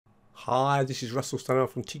Hi, this is Russell Stannard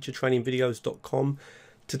from teachertrainingvideos.com.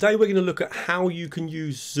 Today we're going to look at how you can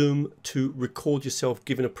use Zoom to record yourself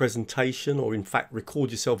giving a presentation, or in fact record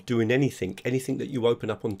yourself doing anything that you open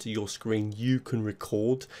up onto your screen you can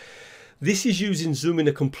record. This is using Zoom in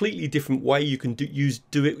a completely different way. You can do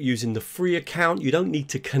it using the free account. You don't need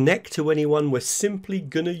to connect to anyone. We're simply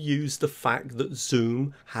going to use the fact that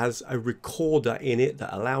Zoom has a recorder in it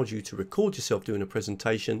that allows you to record yourself doing a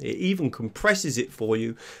presentation. It even compresses it for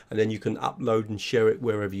you, and then you can upload and share it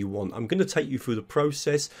wherever you want. I'm going to take you through the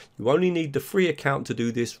process. You only need the free account to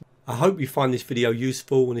do this. I hope you find this video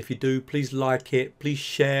useful, and if you do, please like it, please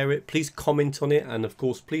share it, please comment on it, and of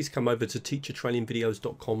course please come over to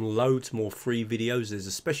teachertrainingvideos.com. Loads more free videos. There's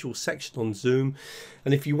a special section on Zoom,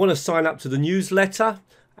 and if you want to sign up to the newsletter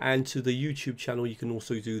and to the YouTube channel, you can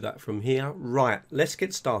also do that from here. Right, let's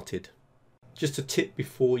get started. Just a tip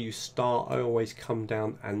before you start, I always come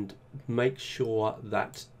down and make sure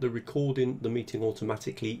that the meeting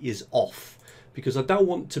automatically is off, because I don't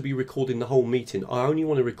want to be recording the whole meeting. I only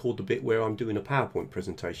want to record the bit where I'm doing a PowerPoint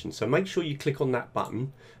presentation. So make sure you click on that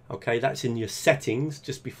button. Okay, that's in your settings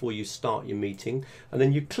just before you start your meeting. And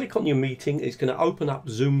then you click on your meeting. It's going to open up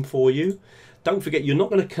Zoom for you. Don't forget, you're not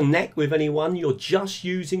going to connect with anyone. You're just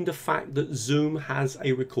using the fact that Zoom has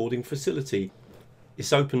a recording facility.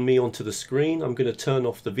 It's opened me onto the screen. I'm going to turn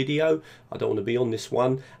off the video. I don't want to be on this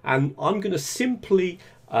one. And I'm going to simply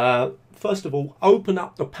first of all, open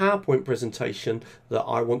up the PowerPoint presentation that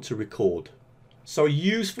I want to record. So a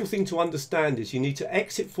useful thing to understand is you need to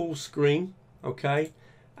exit full screen, okay,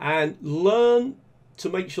 and learn to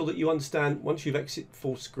make sure that you understand once you've exited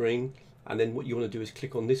full screen, and then what you want to do is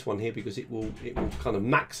click on this one here, because it will kind of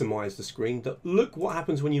maximize the screen. Look what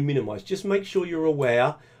happens when you minimize. Just make sure you're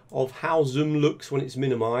aware of how Zoom looks when it's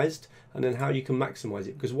minimized, and then how you can maximize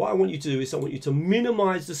it. Because what I want you to do is I want you to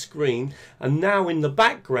minimize the screen, and now in the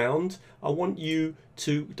background I want you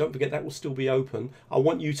to, don't forget that will still be open, I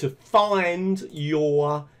want you to find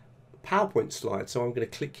your PowerPoint slides. So I'm going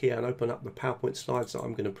to click here and open up the PowerPoint slides that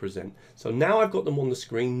I'm going to present. So now I've got them on the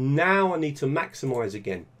screen. Now I need to maximize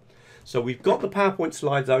again. So we've got the PowerPoint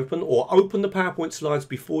slides open, or open the PowerPoint slides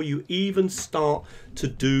before you even start to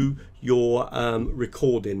do your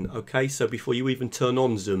recording. Okay, so before you even turn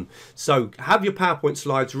on Zoom. So have your PowerPoint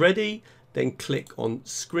slides ready, then click on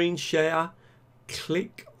screen share,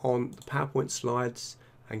 click on the PowerPoint slides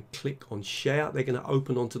and click on share. They're going to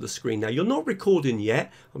open onto the screen. Now you're not recording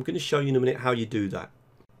yet. I'm going to show you in a minute how you do that.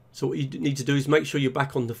 So what you need to do is make sure you're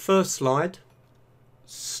back on the first slide,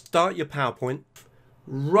 start your PowerPoint,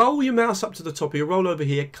 roll your mouse up to the top here, roll over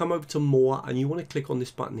here, come over to more, and you want to click on this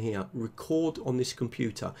button here, record on this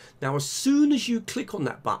computer. Now as soon as you click on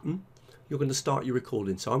that button, you're going to start your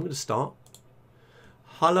recording. So I'm going to start.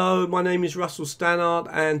 Hello, my name is Russell Stannard,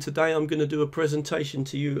 and today I'm going to do a presentation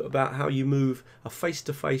to you about how you move a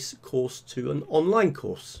face-to-face course to an online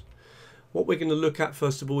course. What we're going to look at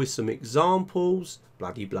first of all is some examples,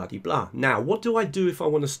 bloody blah. Now, what do I do if I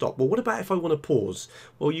want to stop? Well, what about if I want to pause?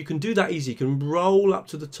 Well, you can do that easy. You can roll up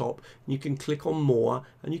to the top, and you can click on more,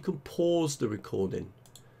 and you can pause the recording.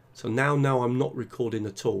 So now I'm not recording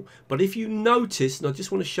at all. But if you notice, and I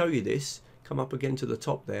just want to show you this, come up again to the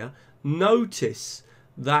top there, notice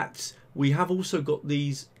that we have also got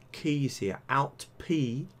these keys here, Alt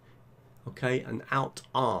P, okay, and Alt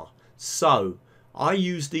R. So I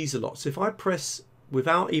use these a lot. So if I press,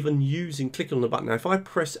 without even clicking on the button, now if I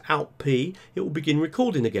press Alt P, it will begin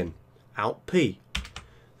recording again. Alt P.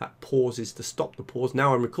 That pauses to stop the pause.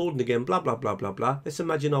 Now I'm recording again, blah. Let's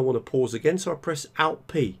imagine I want to pause again. So I press Alt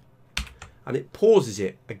P and it pauses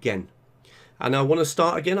it again. And I want to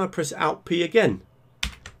start again, I press Alt P again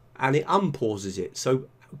and it unpauses it. So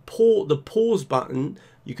the pause button,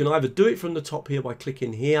 you can either do it from the top here by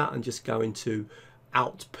clicking here and just going to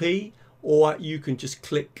Alt P, or you can just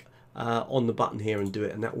click on the button here and do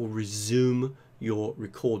it, and that will resume your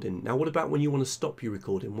recording. Now what about when you want to stop your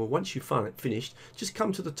recording? Well, once you've finished, just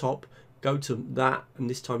come to the top, go to that, and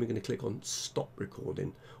this time you're going to click on stop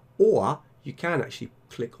recording, or you can actually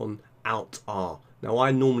click on Alt R. Now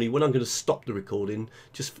I normally, when I'm going to stop the recording,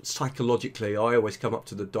 just psychologically, I always come up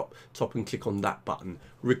to the top and click on that button.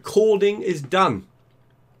 Recording is done.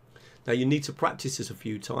 Now you need to practice this a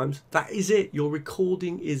few times. That is it. Your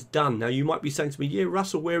recording is done. Now you might be saying to me, yeah,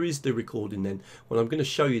 Russell, where is the recording then? Well, I'm going to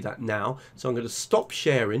show you that now. So I'm going to stop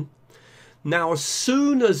sharing. Now, as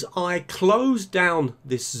soon as I close down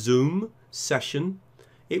this Zoom session,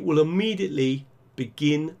 it will immediately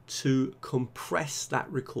begin to compress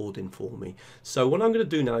that recording for me. So what I'm going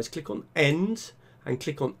to do now is click on End and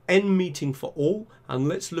click on End Meeting for All, and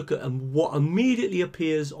let's look at what immediately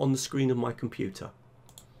appears on the screen of my computer.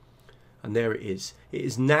 and there it is. It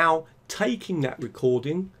is now taking that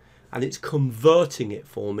recording and it's converting it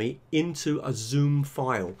for me into a Zoom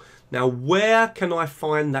file. Now, where can I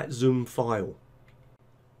find that Zoom file?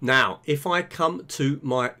 Now, if I come to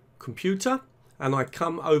my computer and I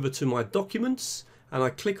come over to my documents and I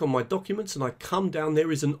click on my documents and I come down,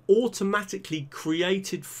 there is an automatically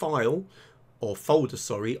created file or folder,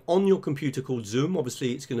 sorry, on your computer called Zoom.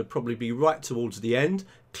 Obviously, it's going to probably be right towards the end.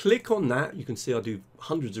 Click on that. You can see I do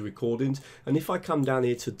hundreds of recordings. And if I come down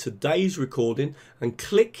here to today's recording and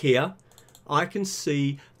click here, I can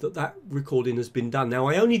see that that recording has been done. Now,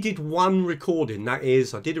 I only did one recording. That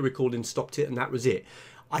is, I did a recording, stopped it, and that was it.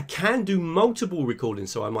 I can do multiple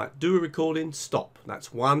recordings, so I might do a recording, stop,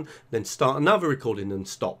 that's one, then start another recording and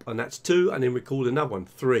stop, and that's two, and then record another one,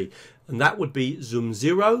 three. And that would be Zoom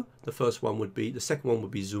 0, the first one would be, the second one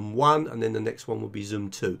would be Zoom 1, and then the next one would be Zoom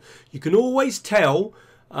 2. You can always tell,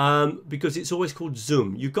 because it's always called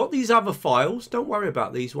Zoom. You've got these other files, don't worry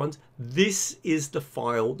about these ones. This is the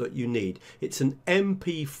file that you need. It's an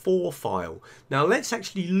MP4 file. Now let's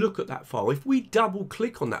actually look at that file. If we double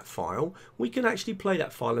click on that file, we can actually play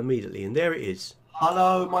that file immediately, and there it is.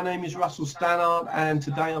 Hello, my name is Russell Stannard, and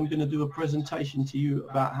today I'm going to do a presentation to you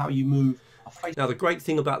about how you move a face. Now the great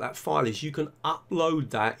thing about that file is you can upload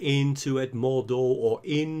that into Edmodo or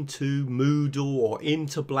into Moodle or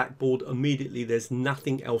into Blackboard immediately. There's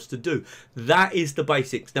nothing else to do. That is the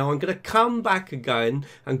basics. Now I'm going to come back again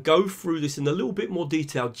and go through this in a little bit more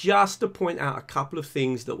detail just to point out a couple of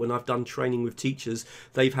things that when I've done training with teachers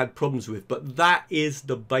they've had problems with, but that is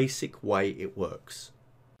the basic way it works.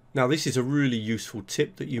 Now this is a really useful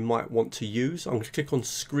tip that you might want to use. I'm going to click on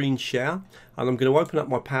screen share and I'm going to open up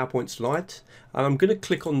my PowerPoint slide and I'm going to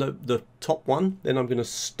click on the top one. Then I'm going to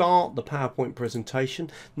start the PowerPoint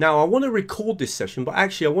presentation. Now I want to record this session, but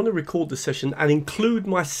actually I want to record the session and include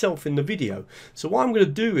myself in the video. So what I'm going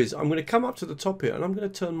to do is I'm going to come up to the top here and I'm going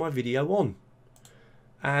to turn my video on.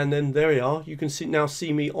 And then there you are. You can now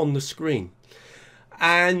see me on the screen.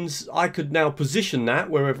 And I could now position that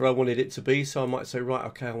wherever I wanted it to be. So I might say, right,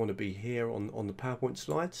 okay, I want to be here on the PowerPoint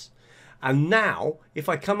slides. And now, if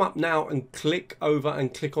I come up now and click over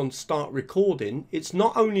and click on start recording, it's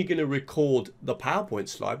not only going to record the PowerPoint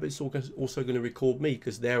slide, but it's also going to record me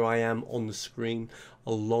because there I am on the screen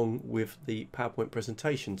along with the PowerPoint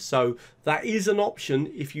presentation. So that is an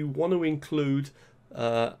option if you want to include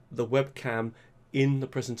the webcam in the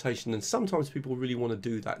presentation. And sometimes people really want to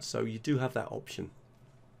do that. So you do have that option.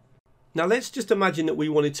 Now let's just imagine that we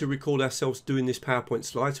wanted to record ourselves doing this PowerPoint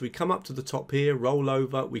slide. So we come up to the top here, roll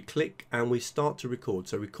over, we click and we start to record.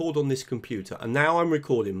 So record on this computer. And now I'm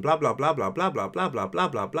recording blah, blah, blah, blah, blah, blah, blah, blah, blah,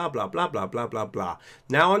 blah, blah, blah, blah, blah, blah, blah, blah.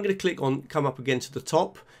 Now I'm going to click on, come up again to the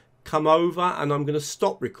top, come over and I'm going to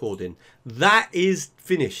stop recording. That is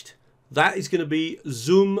finished. That is going to be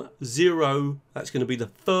Zoom 0. That's going to be the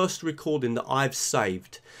first recording that I've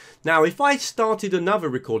saved. Now, if I started another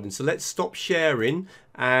recording, so let's stop sharing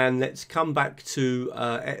and let's come back to,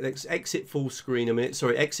 let's exit full screen a minute,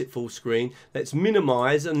 sorry, exit full screen. Let's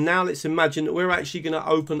minimize and now let's imagine that we're actually going to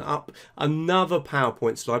open up another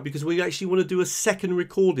PowerPoint slide because we actually want to do a second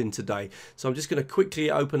recording today. So I'm just going to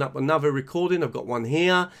quickly open up another recording. I've got one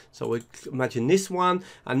here, so we imagine this one.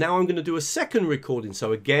 And now I'm going to do a second recording.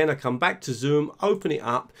 So again, I come back to Zoom, open it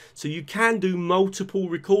up. So you can do multiple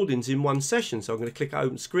recordings in one session. So I'm going to click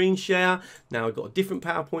open screen share. Now I've got a different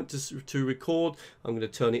PowerPoint to record. I'm going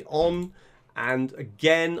to turn it on and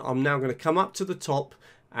again I'm now going to come up to the top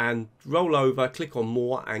and roll over, click on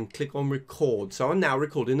more and click on record. So I'm now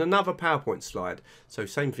recording another PowerPoint slide. So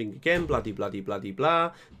same thing again, bloody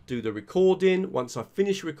blah, do the recording. Once I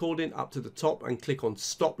finish recording, up to the top and click on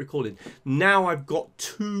stop recording. Now I've got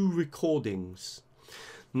two recordings.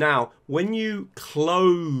 Now when you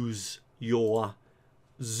close your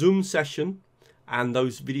Zoom session and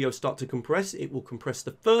those videos start to compress, it will compress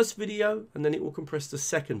the first video and then it will compress the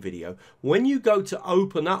second video. When you go to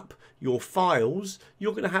open up your files,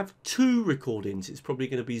 you're going to have two recordings. It's probably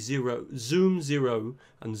going to be Zoom 0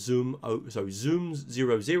 and Zoom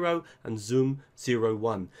 00 and Zoom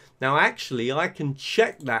 01. Now actually I can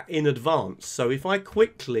check that in advance. So if I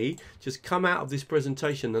quickly just come out of this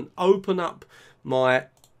presentation and open up my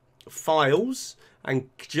files and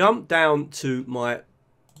jump down to my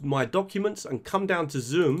documents and come down to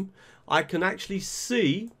Zoom, I can actually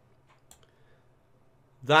see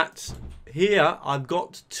that here I've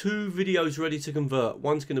got two videos ready to convert.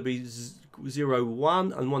 One's going to be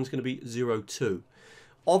 01 and one's going to be 02.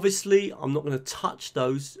 Obviously, I'm not going to touch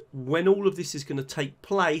those. When all of this is going to take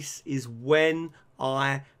place is when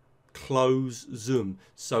I close Zoom.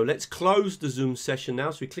 So let's close the Zoom session now.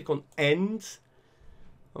 So we click on end,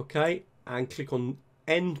 okay, and click on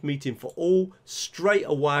end meeting for all. Straight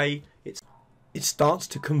away it starts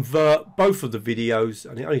to convert both of the videos,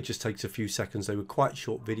 and it only just takes a few seconds. They were quite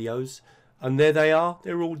short videos, and there they are.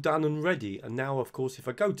 They're all done and ready. And now, of course, if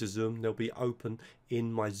I go to Zoom, they'll be open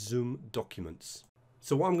in my Zoom documents.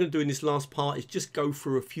 So what I'm going to do in this last part is just go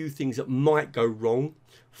through a few things that might go wrong.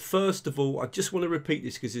 First of all, I just want to repeat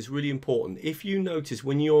this because it's really important. If you notice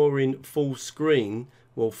when you're in full screen,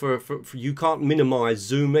 well, for you can't minimize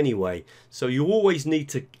Zoom anyway. So you always need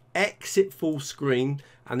to exit full screen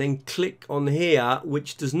and then click on here,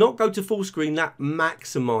 which does not go to full screen, that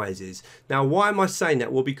maximizes. Now, why am I saying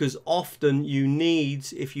that? Well, because often you need,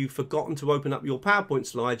 if you've forgotten to open up your PowerPoint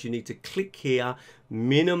slides, you need to click here,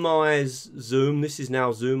 minimize Zoom. This is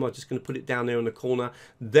now Zoom. I'm just going to put it down there in the corner.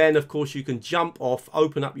 Then, of course, you can jump off,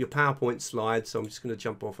 open up your PowerPoint slide. So I'm just going to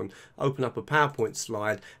jump off and open up a PowerPoint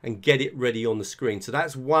slide and get it ready on the screen. So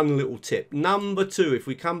that's one little tip. Number two, if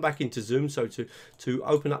we come back into Zoom, so to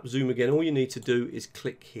open up Zoom again, all you need to do is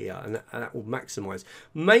click here, and that will maximize.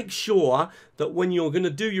 Make sure that when you're going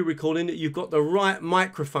to do your recording that you've got the right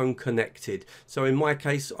microphone connected. So in my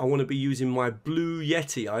case, I want to be using my Blue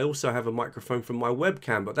Yeti. I also have a microphone from my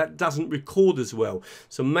webcam, but that doesn't record as well.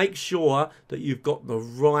 So make sure that you've got the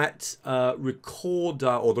right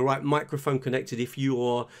recorder or the right microphone connected if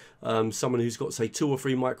you're someone who's got, say, 2 or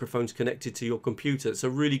 3 microphones connected to your computer. It's a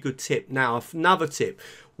really good tip. Now, another tip,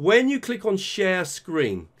 when you click on share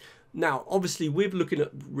screen, now, obviously, we're looking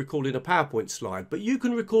at recording a PowerPoint slide, but you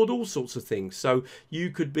can record all sorts of things. So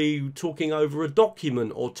you could be talking over a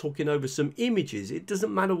document or talking over some images. It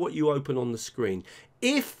doesn't matter what you open on the screen.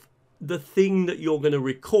 If the thing that you're going to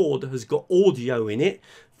record has got audio in it,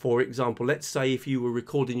 for example, let's say if you were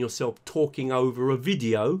recording yourself talking over a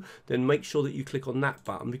video, then make sure that you click on that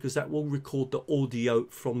button, because that will record the audio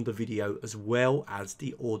from the video as well as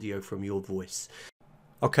the audio from your voice.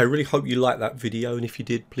 Okay, really hope you liked that video, and if you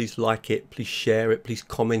did, please like it, please share it, please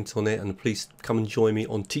comment on it, and please come and join me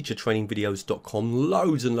on teachertrainingvideos.com.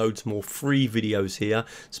 Loads and loads more free videos here,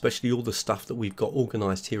 especially all the stuff that we've got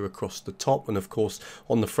organized here across the top, and of course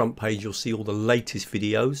on the front page you'll see all the latest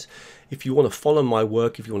videos. If you want to follow my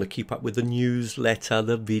work, if you want to keep up with the newsletter,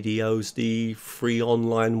 the videos, the free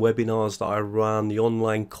online webinars that I run, the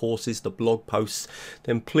online courses, the blog posts,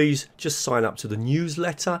 then please just sign up to the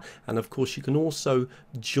newsletter. And of course you can also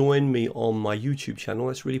join me on my YouTube channel.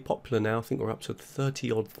 It's really popular now. I think we're up to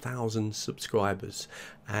 30,000 subscribers.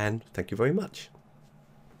 And thank you very much.